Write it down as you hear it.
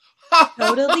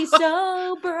Totally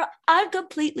sober. I'm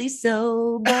completely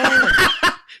sober.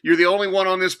 You're the only one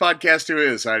on this podcast who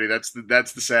is, Heidi. That's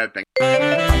the sad thing.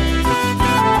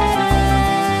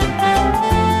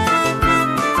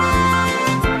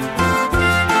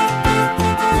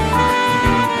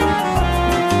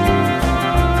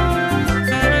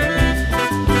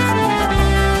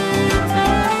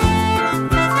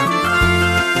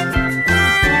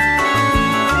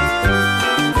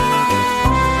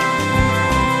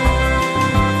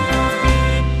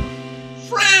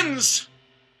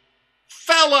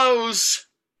 Fellows,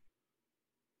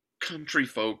 country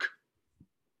folk,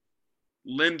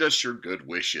 lend us your good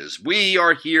wishes. We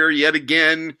are here yet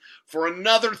again for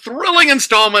another thrilling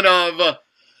installment of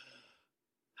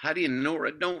Heidi and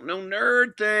Nora Don't Know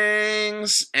Nerd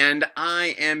Things. And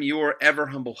I am your ever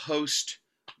humble host.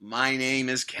 My name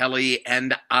is Kelly,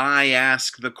 and I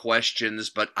ask the questions,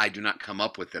 but I do not come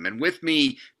up with them. And with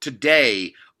me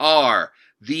today are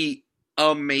the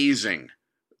amazing,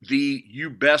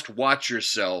 you best watch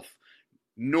yourself,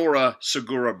 Nora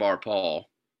Segura Barpal.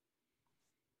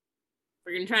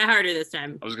 We're gonna try harder this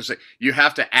time. I was gonna say you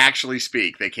have to actually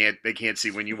speak. They can't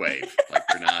see when you wave. Like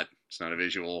it's not a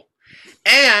visual.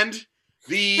 And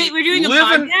wait, we're doing a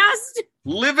podcast?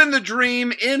 Living the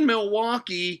dream in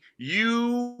Milwaukee.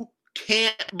 You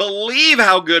can't believe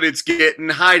how good it's getting,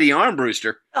 Heidi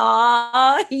Armbruster.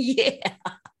 Aw, yeah.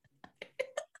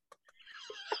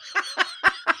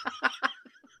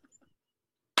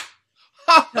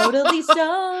 Totally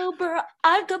sober.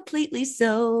 I'm completely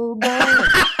sober.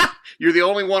 You're the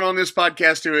only one on this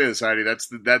podcast who is, Heidi. That's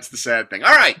the sad thing.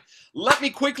 All right, let me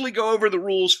quickly go over the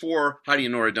rules for Heidi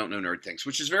and Nora Don't Know Nerd Things,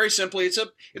 which is very simply, it's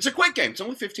a quick game. It's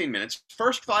only 15 minutes.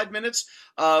 First 5 minutes,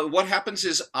 what happens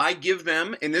is I give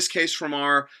them, in this case from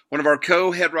one of our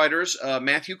co-head writers,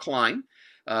 Matthew Klein.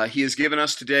 He has given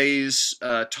us today's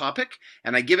topic,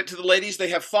 and I give it to the ladies. They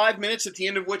have 5 minutes, at the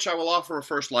end of which I will offer a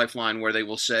first lifeline where they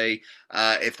will say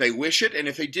if they wish it, and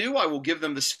if they do, I will give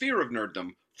them the sphere of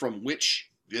nerddom from which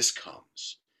this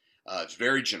comes. It's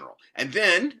very general. And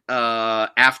then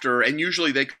and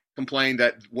usually they complain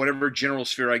that whatever general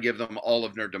sphere I give them, all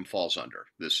of nerddom falls under.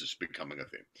 This is becoming a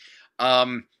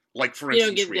theme. Like, for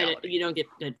instance, reality. You don't get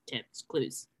good tips,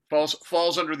 clues.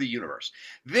 Falls under the universe.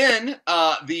 Then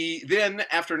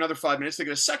after another 5 minutes, they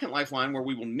get a second lifeline where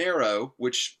we will narrow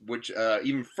which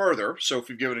even further. So if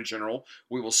you give it a general,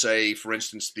 we will say, for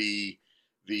instance, the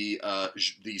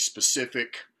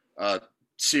specific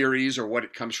series or what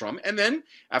it comes from. And then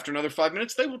after another 5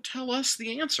 minutes, they will tell us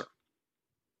the answer.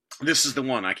 This is the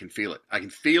one. I can feel it. I can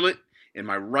feel it in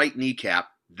my right kneecap.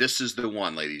 This is the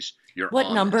one, ladies.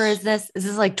 What number is this? Is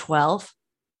this like 12?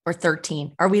 Or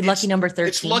 13? Are we lucky number 13?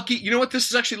 It's lucky. You know what? This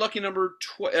is actually lucky number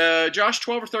Josh,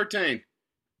 12 or 13?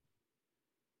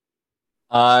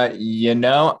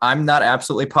 I'm not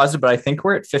absolutely positive, but I think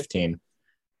we're at 15.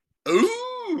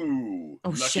 Ooh. Oh,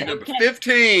 lucky shit. number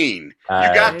 15. You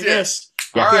got this.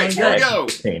 Yeah, all right, here we go.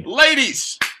 15.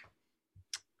 Ladies.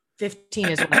 15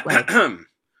 is right.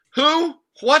 Who,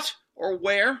 what, or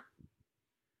where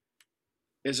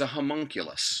is a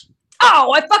homunculus?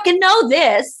 Oh, I fucking know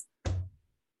this.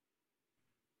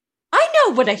 I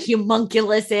know what a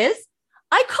homunculus is.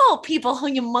 I call people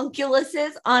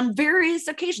homunculuses on various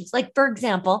occasions. Like, for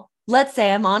example, let's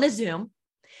say I'm on a Zoom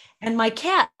and my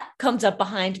cat comes up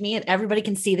behind me and everybody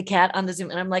can see the cat on the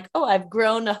Zoom. And I'm like, oh, I've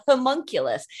grown a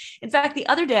homunculus. In fact, the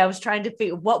other day I was trying to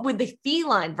figure what would the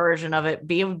feline version of it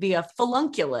be? It would be a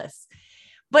philunculus.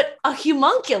 But a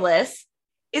homunculus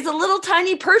is a little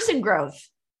tiny person growth.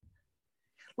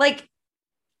 Like,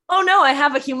 oh no, I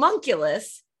have a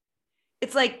homunculus.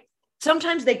 It's like,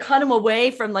 sometimes they cut them away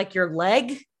from like your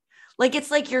leg. Like it's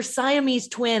like your Siamese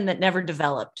twin that never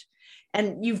developed.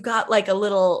 And you've got like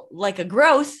a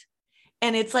growth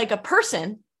and it's like a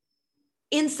person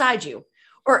inside you.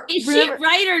 Or is she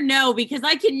right or no? Because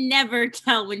I can never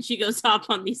tell when she goes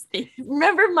off on these things.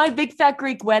 Remember My Big Fat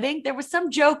Greek Wedding? There was some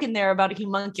joke in there about a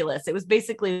homunculus. It was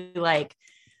basically like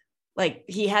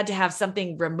he had to have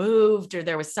something removed or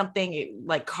there was something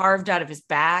like carved out of his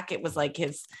back. It was like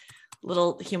his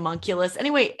little homunculus.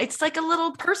 Anyway, it's like a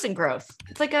little person growth.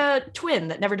 It's like a twin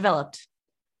that never developed.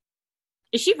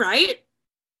 Is she right?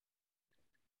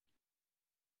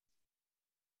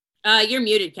 You're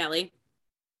muted, Kelly.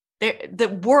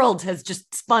 The world has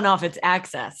just spun off its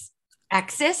axis.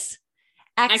 Axes.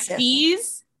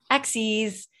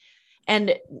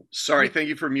 And sorry, thank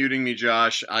you for muting me,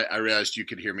 Josh. I realized you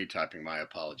could hear me typing. My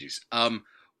apologies.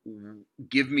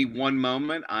 Give me one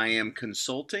moment. I am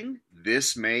consulting.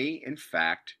 This may, in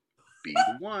fact, be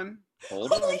the one.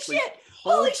 Hold on, please. Shit.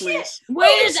 Hold, Holy please. shit. Wait,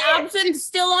 is absinthe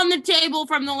still on the table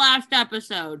from the last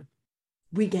episode?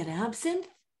 we get absinthe.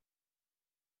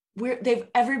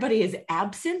 Everybody is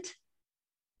absent.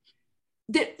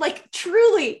 That, like,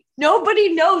 truly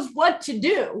nobody knows what to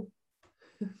do.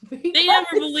 They never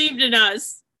believed in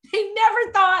us. They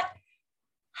never thought,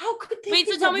 how could they? Wait,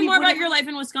 so tell me more about your life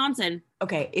in Wisconsin.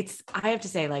 Okay, I have to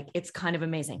say, like, it's kind of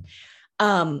amazing.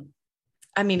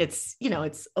 I mean, it's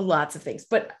lots of things,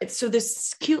 but so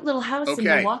this cute little house in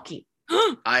Milwaukee.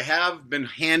 I have been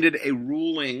handed a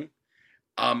ruling.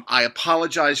 I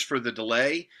apologize for the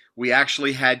delay. We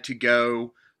actually had to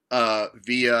go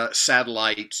via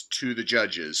satellite to the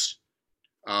judges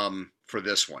for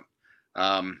this one.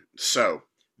 So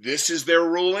this is their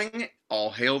ruling. All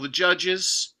hail the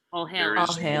judges. All hail. There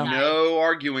is no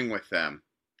arguing with them.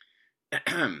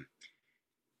 It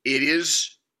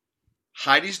is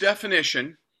Heidi's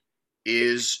definition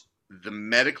is the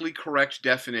medically correct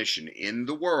definition in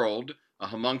the world. A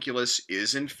homunculus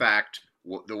is, in fact,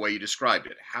 the way you described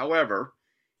it. However,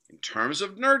 in terms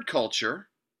of nerd culture,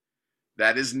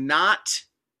 that is not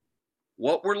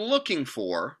what we're looking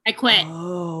for. I quit.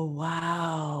 Oh,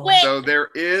 wow. Quit. So there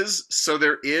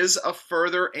is a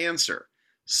further answer.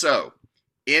 So,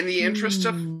 in the interest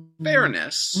of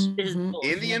fairness,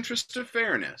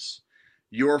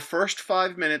 your first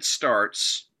 5 minutes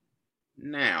starts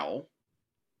now,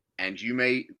 and you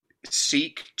may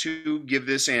seek to give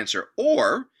this answer.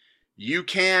 Or you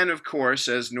can, of course,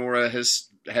 as Nora has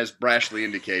brashly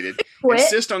indicated,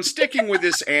 insist on sticking with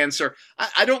this answer.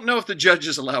 I don't know if the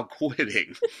judges allow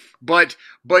quitting, but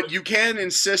you can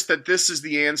insist that this is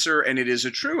the answer and it is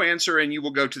a true answer, and you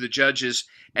will go to the judges,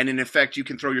 and in effect you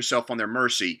can throw yourself on their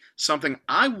mercy, something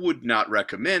I would not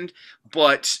recommend,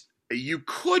 but you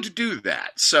could do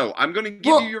that. So I'm going to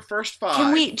give you your first 5.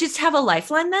 Can we just have a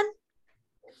lifeline then?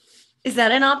 Is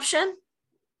that an option?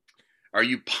 Are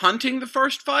you punting the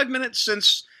first 5 minutes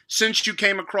since you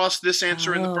came across this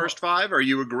answer in the first 5? Are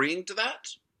you agreeing to that?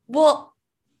 Well,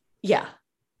 yeah.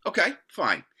 Okay,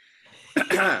 fine.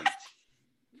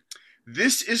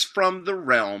 This is from the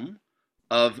realm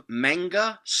of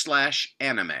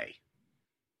manga/anime.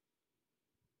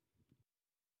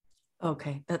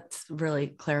 Okay, that's really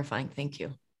clarifying. Thank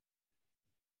you.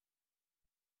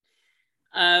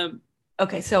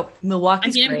 Okay, so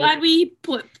Milwaukee's I'm glad we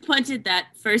punted that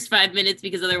first 5 minutes,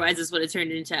 because otherwise this would have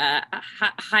turned into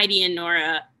Heidi and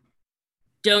Nora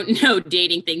don't know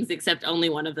dating things, except only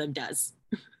one of them does.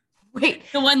 Wait.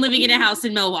 The one living in a house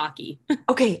in Milwaukee.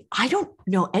 Okay, I don't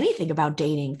know anything about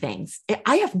dating things.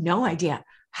 I have no idea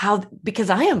how, because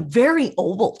I am very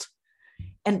old.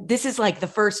 And this is like the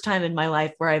first time in my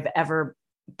life where I've ever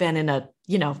been in a,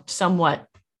 somewhat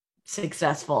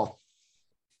successful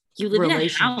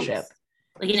relationship.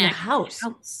 In a house. Like in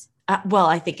a house. Well,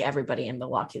 I think everybody in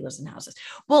Milwaukee lives in houses.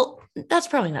 Well, that's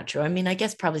probably not true. I mean, I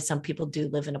guess probably some people do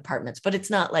live in apartments, but it's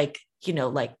not like,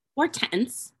 like. Or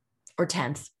tents.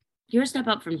 You're a step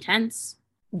up from tents.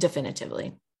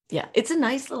 Definitively. Yeah. It's a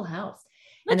nice little house.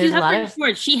 Look, and there's a lot of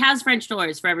doors. She has French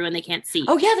doors for everyone they can't see.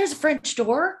 Oh yeah, there's a French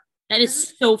door. That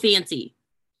is so fancy.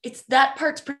 That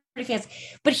part's pretty fancy.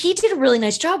 But he did a really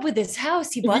nice job with this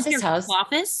house. He bought this house.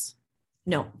 Office?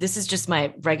 No, this is just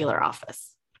my regular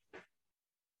office.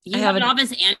 You have an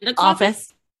office and a closet?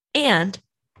 Office and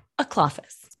a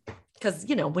closet. Because,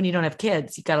 when you don't have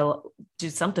kids, you got to do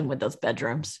something with those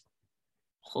bedrooms.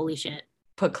 Holy shit.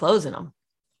 Put clothes in them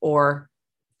or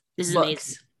this is books.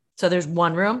 Amazing. So there's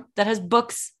one room that has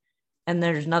books and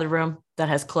there's another room that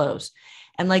has clothes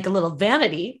and like a little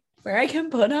vanity where I can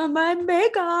put on my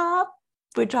makeup,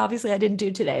 which obviously I didn't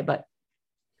do today, but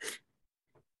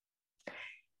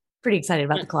pretty excited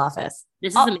about the closet.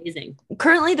 This is amazing.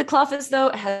 Currently the closet though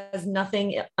has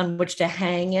nothing on which to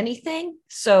hang anything.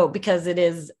 So because it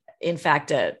is in fact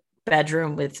a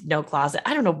bedroom with no closet.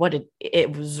 I don't know what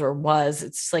it was or was.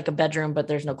 It's just like a bedroom, but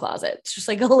there's no closet. It's just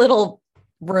like a little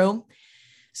room.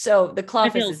 So the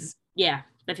closet is. Yeah,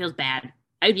 that feels bad.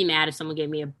 I would be mad if someone gave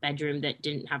me a bedroom that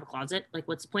didn't have a closet. Like,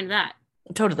 what's the point of that?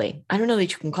 Totally. I don't know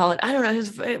that you can call it. I don't know.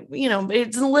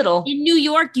 It's a little. In New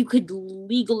York, you could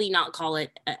legally not call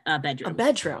it a bedroom. A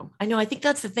bedroom. I know. I think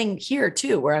that's the thing here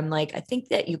too, where I'm like, I think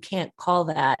that you can't call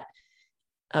that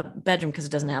a bedroom because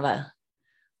it doesn't have a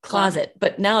closet.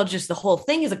 But now just the whole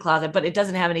thing is a closet, but it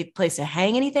doesn't have any place to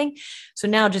hang anything. So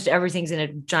now just everything's in a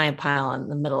giant pile in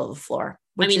the middle of the floor.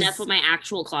 That's what my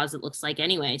actual closet looks like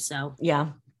anyway. So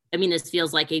yeah. This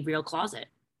feels like a real closet.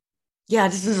 Yeah,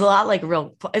 this is a lot like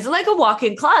it's like a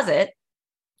walk-in closet.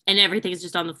 And everything's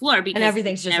just on the floor because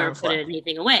everything's just never on the floor. Put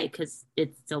anything away because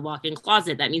it's a walk-in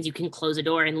closet. That means you can close a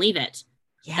door and leave it.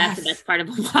 Yes. That's the best part of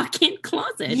a walk-in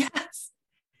closet. Yes.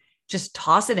 Just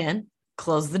toss it in,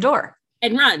 close the door.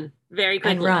 And run very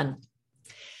quickly. And run.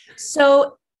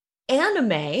 So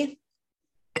anime,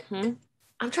 Mhm.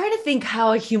 I'm trying to think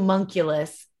how a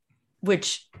homunculus,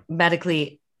 which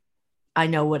medically I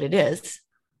know what it is.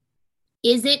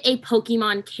 Is it a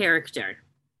Pokemon character?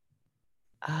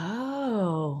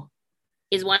 Oh,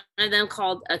 Is one of them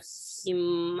called a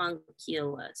Humonculus?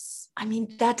 I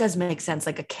mean, that does make sense.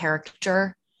 Like a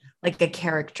character, like a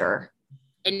character.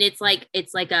 And it's like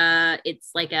a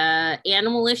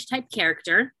animalish type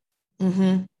character.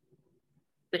 Mm-hmm.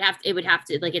 It would have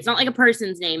to like, it's not like a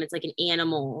person's name, it's like an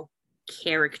animal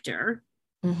character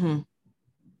Mm-hmm.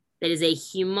 that is a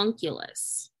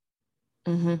Humonculus.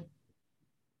 Mm-hmm.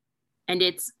 And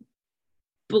it's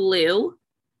blue.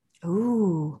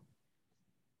 Ooh.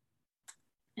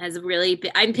 Has a really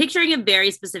I'm picturing a very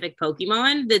specific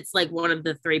Pokemon that's like one of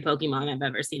the 3 Pokemon I've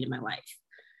ever seen in my life.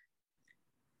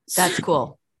 That's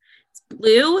cool. It's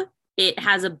blue. It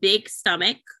has a big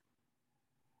stomach.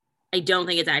 I don't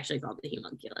think it's actually called the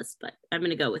Humonculus, but I'm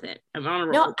gonna go with it. I'm on a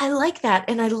roll. No, I like that.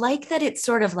 And I like that it's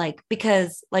sort of like,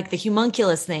 because like the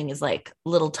homunculus thing is like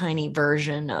little tiny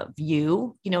version of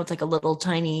you. You know, it's like a little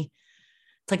tiny,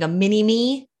 it's like a mini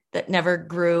me that never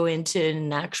grew into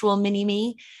an actual mini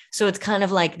me. So it's kind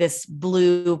of like this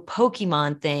blue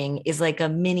Pokemon thing is like a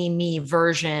mini me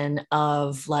version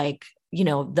of like, you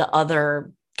know, the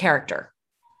other character.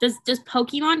 Does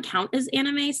Pokemon count as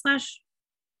anime slash?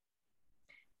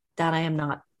 That I am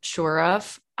not sure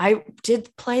of. I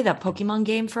did play that Pokemon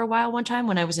game for a while one time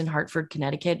when I was in Hartford,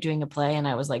 Connecticut doing a play, and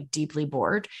I was like deeply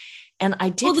bored. And I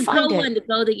did the find Go it. one, the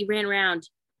Go that you ran around.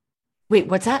 Wait,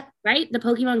 what's that? Right? The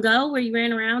Pokemon Go where you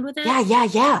ran around with it?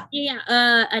 Yeah. Yeah.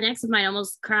 An ex of mine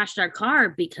almost crashed our car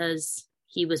because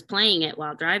he was playing it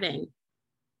while driving.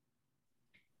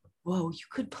 Whoa, you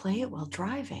could play it while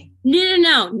driving.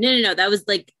 No. That was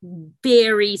like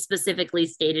very specifically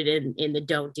stated in the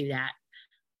don't do that.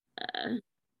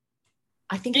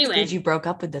 I think Anyway. it's good you broke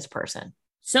up with this person.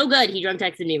 So good. He drunk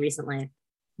texted me recently.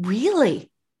 Really?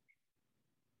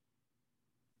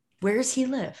 Where does he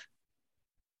live?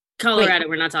 Colorado.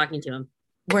 We're not talking to him.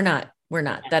 We're not.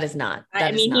 That is not.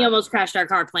 He almost crashed our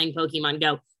car playing Pokemon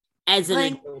Go as an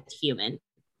adult human.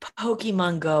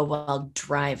 Pokemon Go while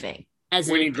driving.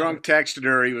 When he drunk texted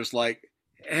her, he was like,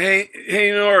 Hey,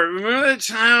 Nora, remember the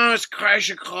time I was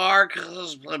crashing a car because I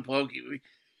was playing Pokemon?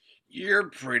 You're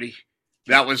pretty.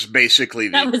 That was basically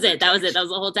That was it. That was the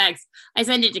whole text. I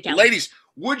sent it to Kelly. Ladies,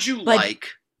 would you like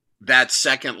that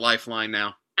second lifeline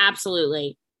now?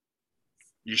 Absolutely.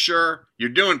 You sure? You're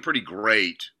doing pretty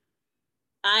great.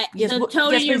 The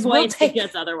tone in your voice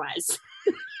suggests otherwise.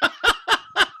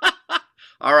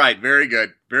 All right, very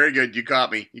good. Very good. You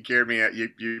caught me. You carried me out.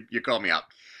 You called me out.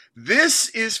 This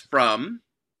is from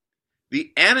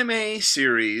the anime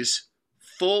series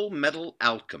Full Metal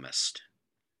Alchemist.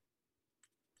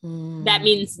 That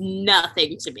means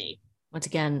nothing to me. Once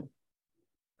again,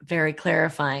 very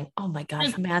clarifying. Oh my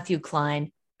gosh, Matthew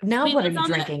Klein. Now what are you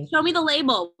drinking? Show me the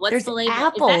label. What's the label?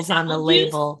 Apples on the juice?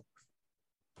 label.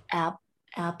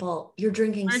 Apple. You're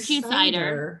drinking Virtue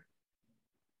cider.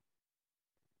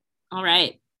 All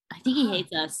right. I think he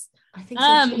hates us. I think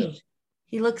so too.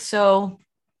 He looks so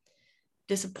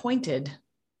disappointed.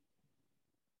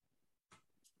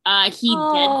 He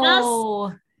dead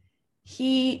us.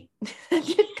 He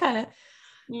kind of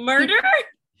murder.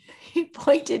 He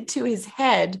pointed to his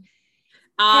head.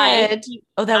 That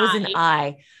was an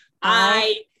eye.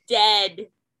 I dead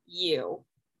you.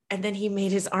 And then he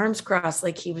made his arms cross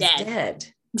like he was dead.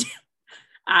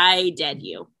 I dead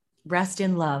you. Rest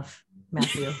in love,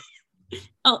 Matthew.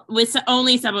 With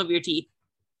only some of your teeth.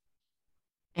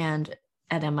 And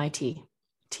at MIT.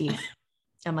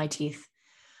 My teeth.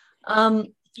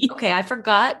 Okay, I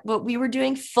forgot what we were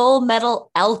doing. Full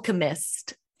Metal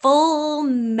Alchemist. Full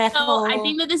Metal. Oh, I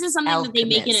think that this is something that they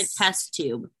make in a test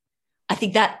tube. I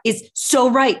think that is so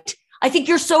right. I think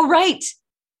you're so right.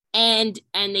 And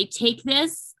they take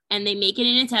this and they make it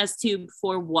in a test tube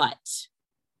for what?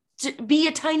 To be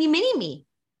a tiny mini me.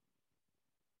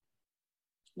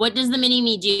 What does the mini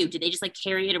me do? Do they just like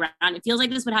carry it around? It feels like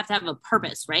this would have to have a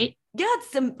purpose, right? Yeah,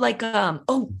 it's like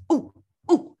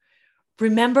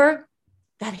remember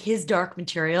that His Dark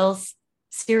Materials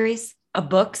series of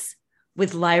books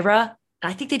with Lyra?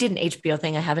 I think they did an HBO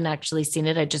thing. I haven't actually seen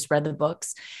it. I just read the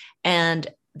books. And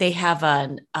they have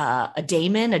a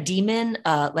demon,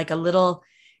 like a little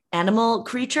animal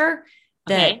creature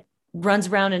that runs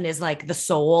around and is like the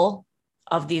soul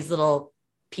of these little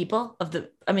people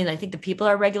I think the people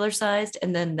are regular sized,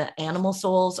 and then the animal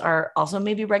souls are also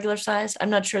maybe regular sized. I'm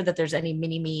not sure that there's any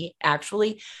mini me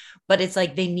actually, but it's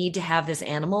like they need to have this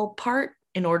animal part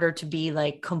in order to be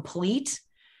like complete.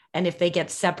 And if they get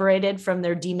separated from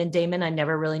their daemon, I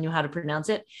never really knew how to pronounce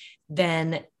it,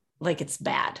 then like it's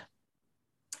bad.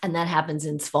 And that happens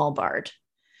in Svalbard,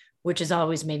 which has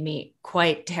always made me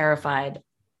quite terrified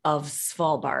of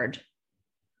Svalbard.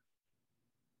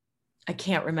 I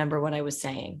can't remember what I was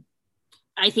saying.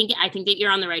 I think that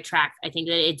you're on the right track. I think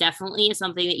that it definitely is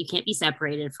something that you can't be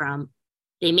separated from.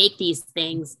 They make these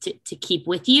things to keep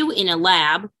with you in a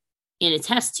lab, in a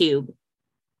test tube.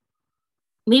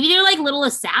 Maybe they're like little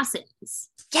assassins.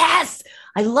 Yes,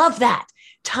 I love that.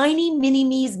 Tiny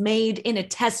mini-me's made in a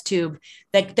test tube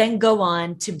that then go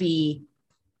on to be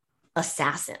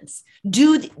assassins.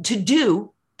 To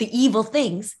do the evil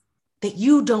things that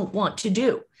you don't want to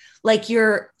do. Like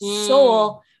your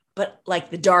soul, but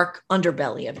like the dark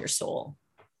underbelly of your soul.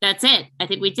 That's it. I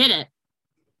think we did it.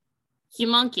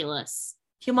 Humonculus.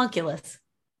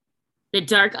 The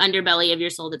dark underbelly of your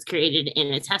soul that's created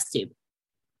in a test tube.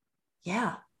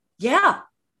 Yeah.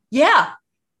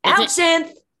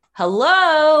 Absinthe.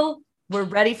 Hello. We're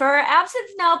ready for our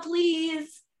absinthe now,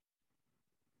 please.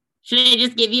 Should I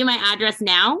just give you my address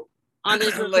now on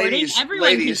this recording?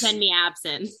 Everyone can send me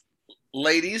absinthe.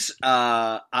 Ladies,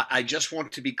 I just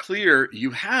want to be clear.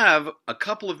 You have a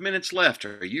couple of minutes left.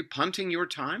 Are you punting your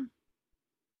time?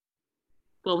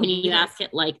 Well, when you ask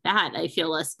it like that, I feel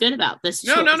less good about this.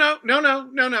 No.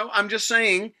 I'm just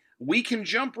saying we can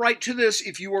jump right to this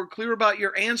if you are clear about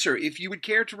your answer. If you would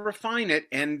care to refine it,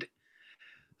 and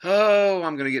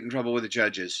I'm going to get in trouble with the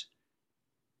judges.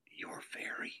 You're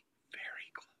very, very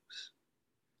close.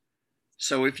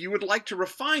 So if you would like to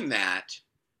refine that,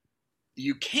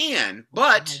 you can,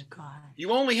 but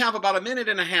you only have about a minute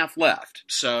and a half left.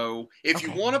 So if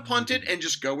you want to punt it and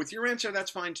just go with your answer,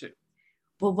 that's fine too.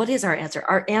 Well, what is our answer?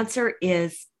 Our answer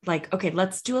is like, okay,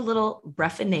 let's do a little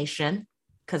refination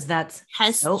because that's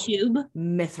test tube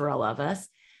mithril of us.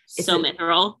 It's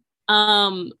mithril.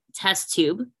 Test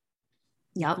tube.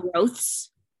 Yep. Growths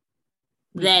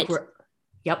that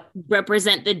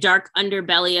represent the dark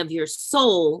underbelly of your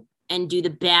soul and do the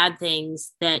bad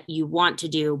things that you want to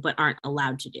do but aren't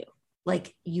allowed to do.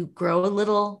 Like you grow a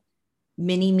little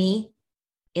mini me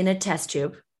in a test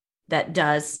tube that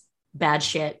does bad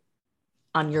shit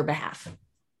on your behalf.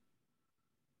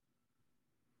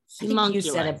 I think you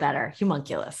said it better.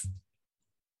 Humonculus.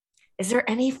 Is there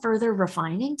any further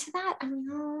refining to that? I mean,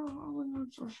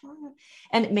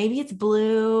 and maybe it's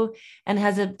blue and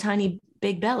has a tiny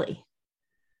big belly.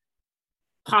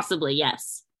 Possibly,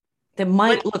 yes. That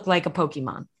might look like a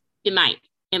Pokemon. It might.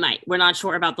 We're not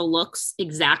sure about the looks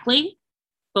exactly,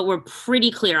 but we're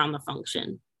pretty clear on the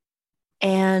function.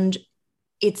 And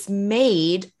it's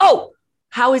made. Oh,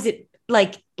 how is it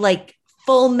like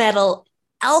Full Metal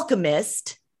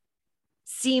Alchemist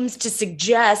seems to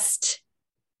suggest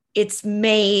it's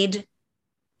made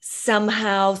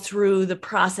somehow through the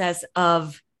process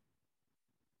of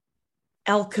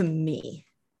alchemy.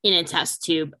 In a test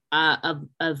tube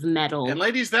of metal. And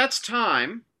ladies, that's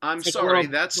time. I'm sorry,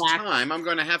 that's time. I'm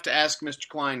going to have to ask Mr.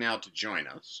 Klein now to join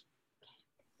us.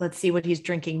 Let's see what he's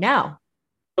drinking now.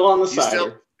 Still on the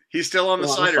cider. He's still on the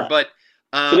cider, but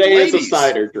today ladies, it's a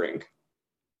cider drink.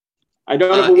 I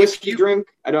don't have a whiskey drink.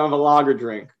 I don't have a lager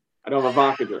drink. I don't have a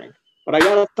vodka drink. But I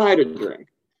got a cider drink.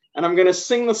 And I'm going to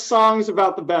sing the songs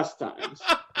about the best times.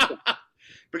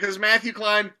 Because Matthew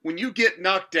Klein, when you get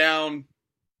knocked down,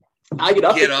 I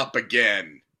get up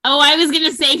again. Oh, I was going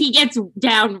to say he gets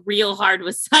down real hard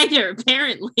with cider,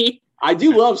 apparently. I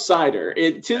do love cider.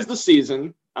 Tis the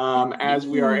season. As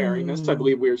we are airing this, I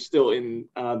believe we're still in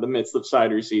the midst of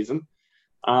cider season.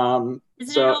 So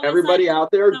everybody out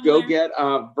there, go get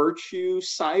Virtue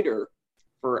Cider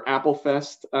for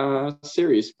Applefest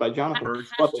series by Jonathan.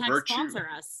 Sponsor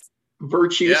us.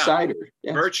 Virtue Cider.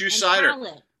 Yes. Virtue Cider.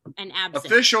 And absinthe.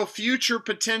 Official future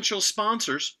potential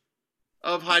sponsors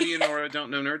of Heidi and Nora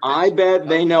Don't Know Nerd Things. I bet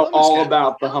they know all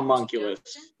about the homunculus.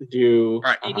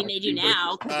 Maybe they do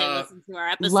now because they listen to our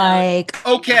episode.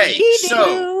 Okay,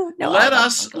 so let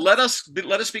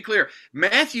us be clear.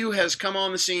 Matthew has come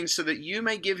on the scene so that you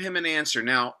may give him an answer.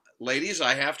 Now, ladies,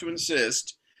 I have to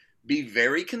insist, be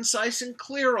very concise and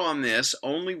clear on this.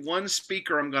 Only one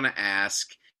speaker I'm going to ask,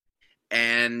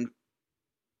 and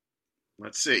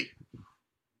let's see.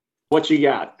 What you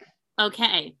got?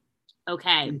 Okay.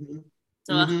 Mm-hmm.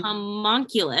 So a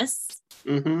homunculus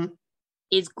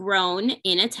is grown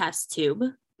in a test tube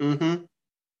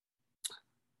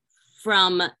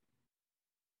from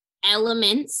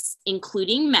elements,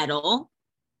 including metal.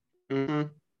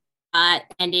 And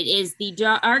it is the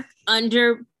dark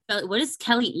under... What is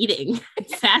Kelly eating? I'm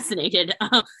fascinated.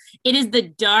 It is the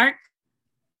dark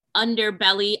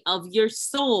underbelly of your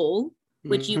soul,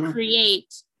 which you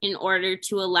create in order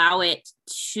to allow it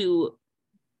to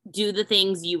do the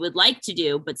things you would like to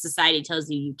do, but society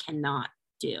tells you you cannot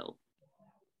do.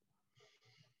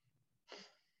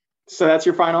 So that's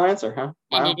your final answer, huh?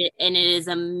 Wow. And it is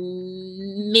a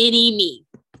mini me.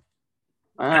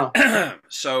 Wow.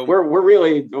 So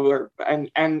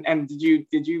and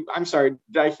did you I'm sorry,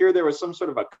 did I hear there was some sort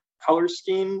of a color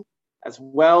scheme as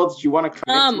well? Did you want to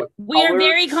commit to a we color? are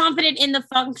very confident in the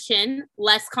function,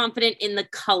 less confident in the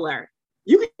color.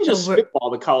 You can just spitball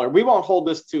the color. We won't hold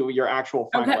this to your actual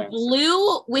final answer.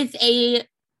 Blue with a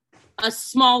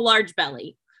small large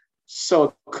belly.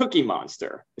 So Cookie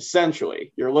Monster,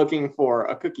 essentially. You're looking for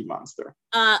a Cookie Monster.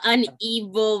 An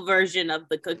evil version of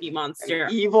the Cookie Monster.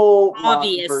 An evil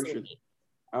obviously. Version.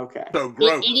 Okay. So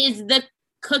gross. It is the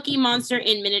Cookie Monster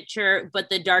in miniature, but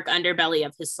the dark underbelly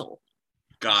of his soul.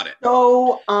 Got it.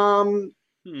 So,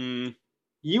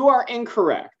 you are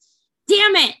incorrect.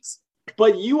 Damn it!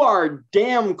 But you are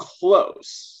damn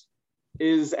close.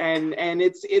 And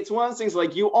it's one of those things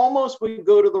like you almost would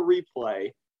go to the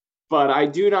replay, but I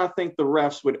do not think the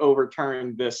refs would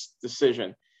overturn this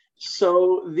decision.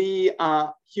 So the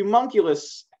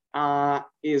Humonculus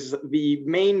is the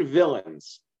main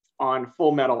villains on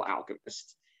Full Metal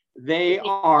Alchemist. They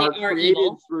are created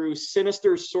evil through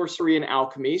sinister sorcery and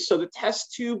alchemy. So the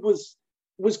test tube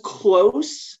was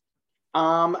close.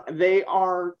 They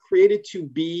are created to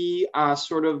be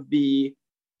sort of the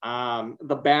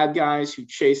bad guys who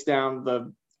chase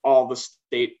down all the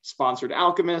state-sponsored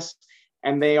alchemists,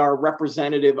 and they are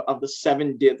representative of the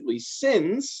 7 deadly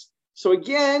sins. So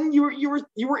again, you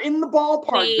were in the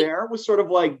ballpark there with sort of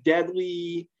like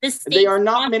deadly. They are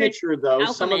not miniature though.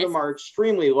 Alchemist. Some of them are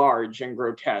extremely large and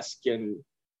grotesque and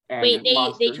wait,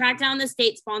 they track down the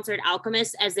state-sponsored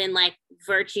alchemists, as in like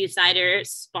Virtue Cider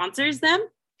sponsors them.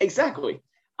 Exactly.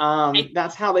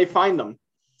 That's how they find them.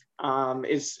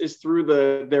 Is through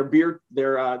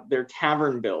their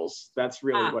tavern bills. That's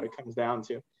really what it comes down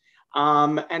to.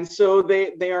 And so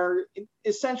they are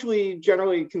essentially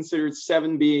generally considered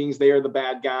 7 beings. They are the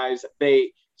bad guys.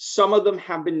 Some of them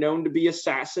have been known to be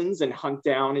assassins and hunt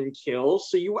down and kill.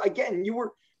 So you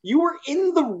were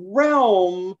in the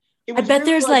realm. I bet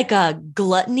there's like a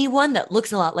gluttony one that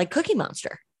looks a lot like Cookie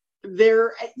Monster.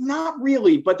 They're not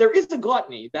really, but there is a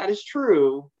gluttony. That is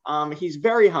true. He's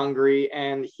very hungry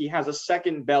and he has a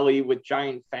second belly with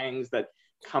giant fangs that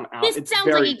come out. This sounds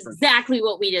like exactly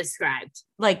what we described.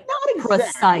 Like not exactly,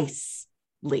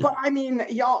 precisely. But I mean,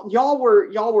 y'all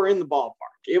were in the ballpark.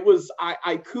 It was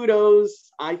I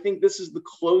kudos. I think this is the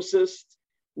closest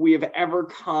we have ever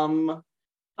come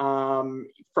from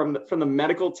the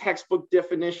medical textbook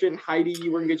definition. Heidi,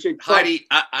 you were in good shape. Heidi,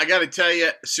 I got to tell you,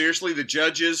 seriously, the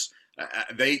judges,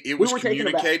 it was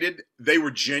communicated. They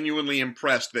were genuinely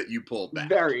impressed that you pulled that.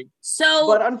 Very. So,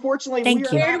 but unfortunately,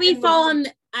 where do we fall on?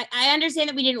 I understand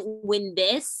that we didn't win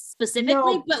this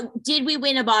specifically, but did we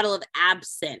win a bottle of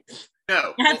absinthe?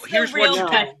 No.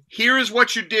 Here is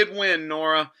what you did win,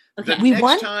 Nora. Okay. The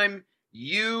next time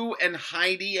you and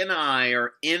Heidi and I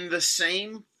are in the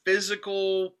same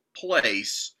physical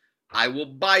place, I will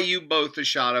buy you both a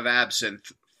shot of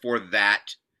absinthe for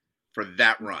that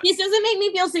run. This doesn't make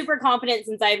me feel super confident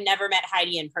since I've never met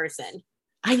Heidi in person.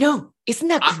 I know. Isn't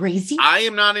that crazy? I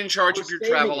am not in charge of your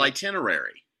travel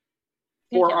itinerary.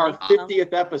 For our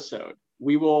 50th episode,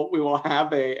 we will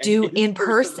have an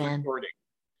in-person recording.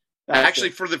 Actually,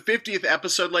 for the 50th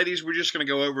episode, ladies, we're just going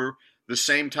to go over the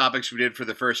same topics we did for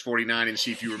the first 49 and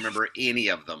see if you remember any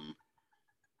of them.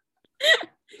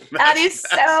 That is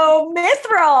so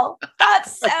mithril.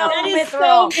 That's so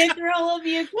mithril of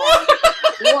you.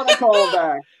 You want to call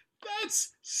back? That's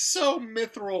so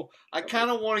mithril. I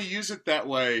kind of want to use it that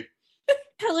way.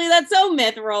 Kelly, that's so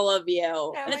mithril of you.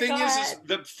 Oh the thing is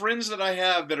the friends that I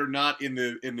have that are not in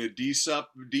the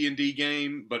D&D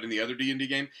game, but in the other D&D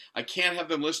game, I can't have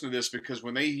them listen to this because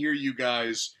when they hear you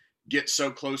guys get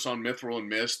so close on mithril and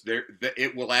mist,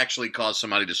 it will actually cause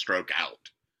somebody to stroke out.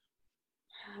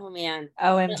 Oh man!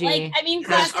 OMG! Like, I mean,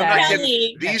 classic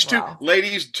Kelly. These two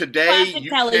ladies today,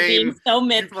 you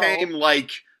came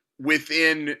like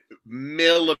within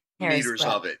millimeters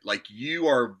of it. Like you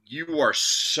are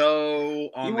so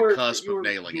on the cusp of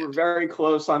nailing it. You were very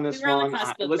close on this one.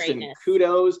 Listen, greatness.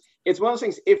 Kudos. It's one of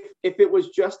those things. If it was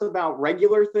just about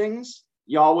regular things,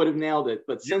 y'all would have nailed it.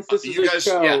 But since this is a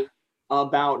show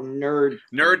about nerd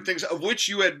things, of which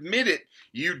you admitted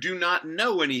you do not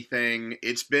know anything,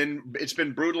 it's been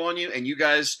brutal on you, and you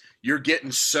guys, you're getting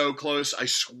so close. I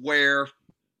swear.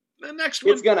 The next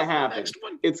one. It's gonna happen.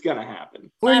 It's gonna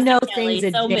happen. We're no Kelly,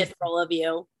 things so mithril of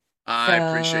you. I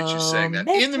appreciate you saying that.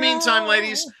 In the meantime,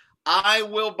 ladies, I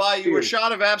will buy you a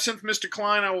shot of absinthe. Mr.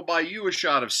 Klein, I will buy you a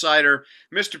shot of cider.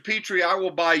 Mr. Petrie, I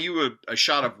will buy you a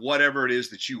shot of whatever it is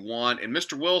that you want. And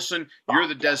Mr. Wilson, you're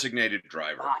the designated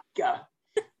driver. Vodka.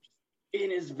 in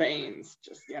his veins.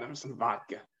 Just get him some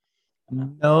vodka.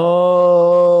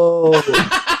 No.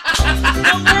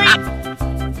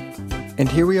 And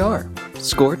here we are.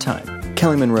 Score time.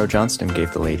 Kelly Monroe Johnston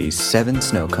gave the ladies 7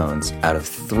 snow cones out of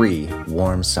 3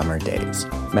 warm summer days.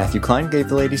 Matthew Klein gave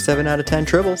the ladies 7 out of 10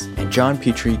 tribbles. And John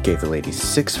Petrie gave the ladies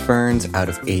 6 ferns out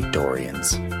of 8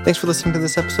 Dorians. Thanks for listening to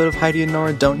this episode of Heidi and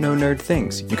Nora Don't Know Nerd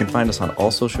Things. You can find us on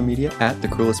all social media at The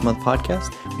Cruelest Month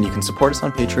Podcast. And you can support us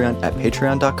on Patreon at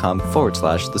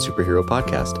patreon.com/The Superhero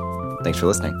Podcast. Thanks for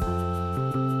listening.